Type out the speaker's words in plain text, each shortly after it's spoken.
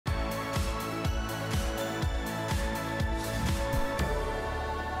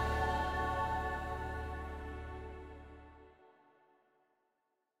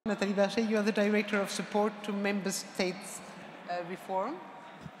Nathalie BERGER, you are the Director of Support to Member States Reform.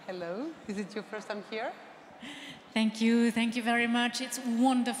 Hello, is it your first time here? Thank you very much. It's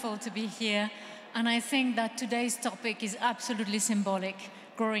wonderful to be here. And I think that today's topic is absolutely symbolic,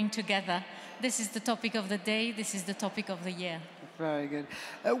 growing together. This is the topic of the day, this is the topic of the year. Very good.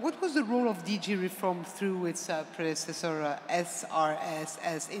 What was the role of DG Reform through its predecessor,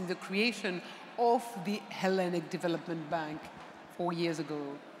 SRSS, in the creation of the Hellenic Development Bank 4 years ago?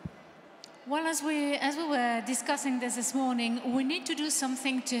 Well, as we were discussing this morning, we need to do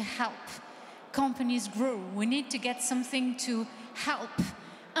something to help companies grow. We need to get something to help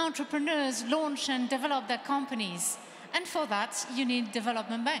entrepreneurs launch and develop their companies. And for that, you need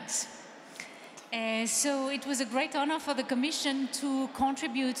development banks. So it was a great honor for the Commission to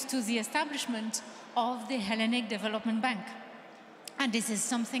contribute to the establishment of the Hellenic Development Bank. And this is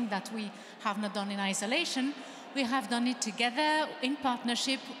something that we have not done in isolation. We have done it together in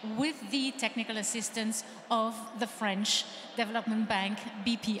partnership with the technical assistance of the French Development Bank,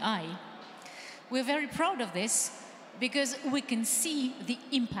 BPI. We're very proud of this because we can see the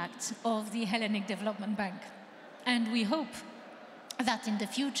impact of the Hellenic Development Bank. And we hope that in the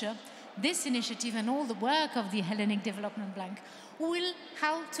future, this initiative and all the work of the Hellenic Development Bank will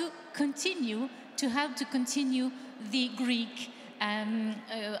help to continue the Greek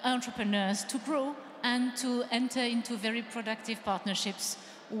entrepreneurs to grow and to enter into very productive partnerships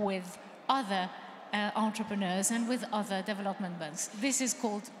with other entrepreneurs and with other development banks. This is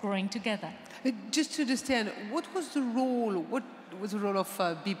called growing together. Just to understand, what was the role of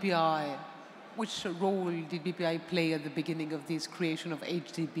BPI? Which role did BPI play at the beginning of this creation of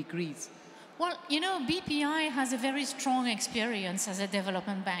HDB Greece? Well, you know, BPI has a very strong experience as a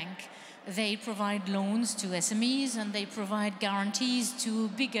development bank. They provide loans to SMEs and they provide guarantees to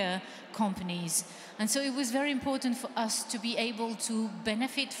bigger companies. And so it was very important for us to be able to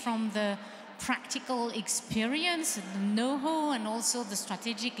benefit from the practical experience, the know-how, and also the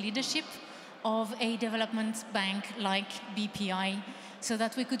strategic leadership of a development bank like BPI, so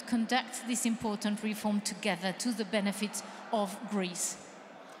that we could conduct this important reform together to the benefit of Greece.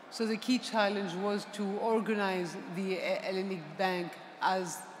 So the key challenge was to organize the Hellenic Bank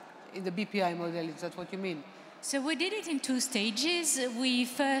as in the BPI model, is that what you mean? So we did it in 2 stages. We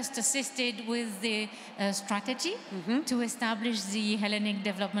first assisted with the strategy to establish the Hellenic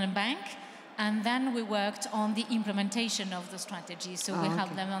Development Bank, and then we worked on the implementation of the strategy. So we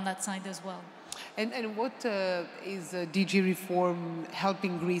helped them on that side as well. And what is DG Reform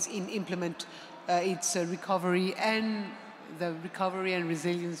helping Greece implement its recovery and the recovery and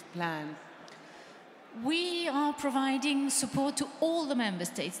resilience plan? We are providing support to all the member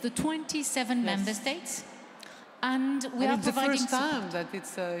states, the 27 member states. And we are providing it's the first time that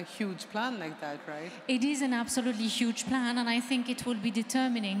it's a huge plan like that, right? It is an absolutely huge plan, and I think it will be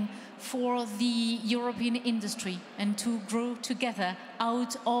determining for the European industry and to grow together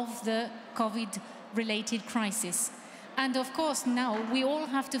out of the COVID-related crisis. And of course, now we all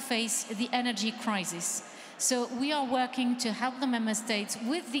have to face the energy crisis. So we are working to help the member states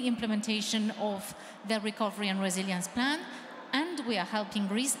with the implementation of their recovery and resilience plan, and we are helping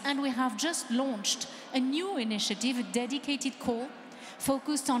Greece, and we have just launched a new initiative, a dedicated call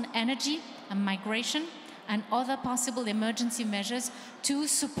focused on energy and migration and other possible emergency measures to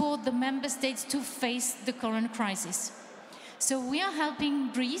support the member states to face the current crisis. So we are helping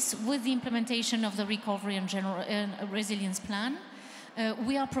Greece with the implementation of the recovery and resilience plan.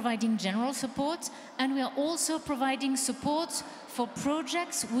 We are providing general support, and we are also providing support for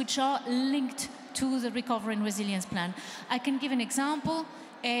projects which are linked to the recovery and resilience plan. I can give an example.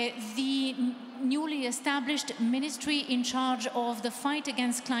 The newly established ministry in charge of the fight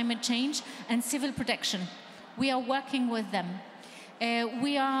against climate change and civil protection. We are working with them.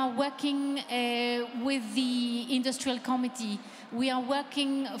 We are working with the industrial committee. We are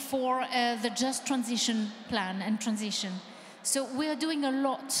working for the just transition plan and transition. So we are doing a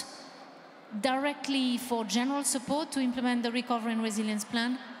lot directly for general support to implement the recovery and resilience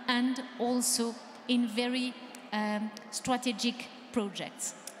plan, and also in very strategic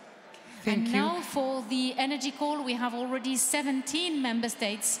projects. Thank you. Now for the energy call, we have already 17 member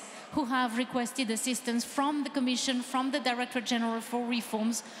states who have requested assistance from the Commission, from the Directorate General for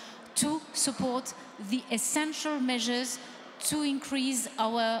Reforms, to support the essential measures to increase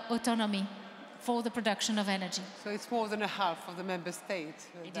our autonomy for the production of energy. So it's more than a half of the member states.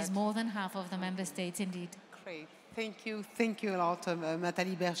 It is more than half of the member states, indeed. Great. Thank you. Thank you a lot,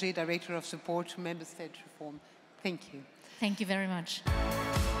 Nathalie BERGER, Director of Support to Member State Reform. Thank you. Thank you very much.